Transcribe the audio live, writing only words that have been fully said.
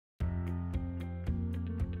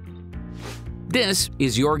This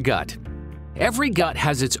is your gut. Every gut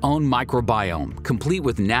has its own microbiome, complete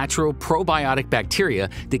with natural probiotic bacteria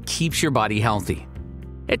that keeps your body healthy.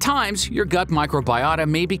 At times, your gut microbiota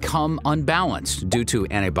may become unbalanced due to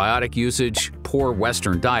antibiotic usage, poor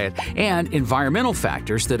Western diet, and environmental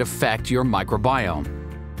factors that affect your microbiome.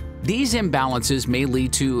 These imbalances may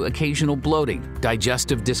lead to occasional bloating,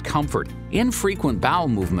 digestive discomfort, infrequent bowel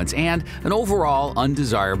movements, and an overall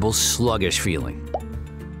undesirable sluggish feeling.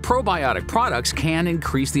 Probiotic products can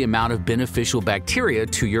increase the amount of beneficial bacteria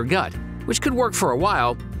to your gut, which could work for a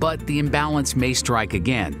while, but the imbalance may strike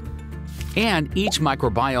again. And each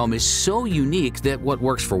microbiome is so unique that what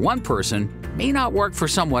works for one person may not work for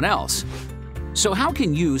someone else. So how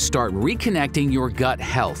can you start reconnecting your gut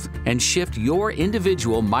health and shift your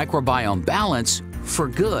individual microbiome balance for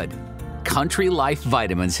good? Country Life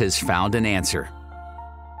Vitamins has found an answer.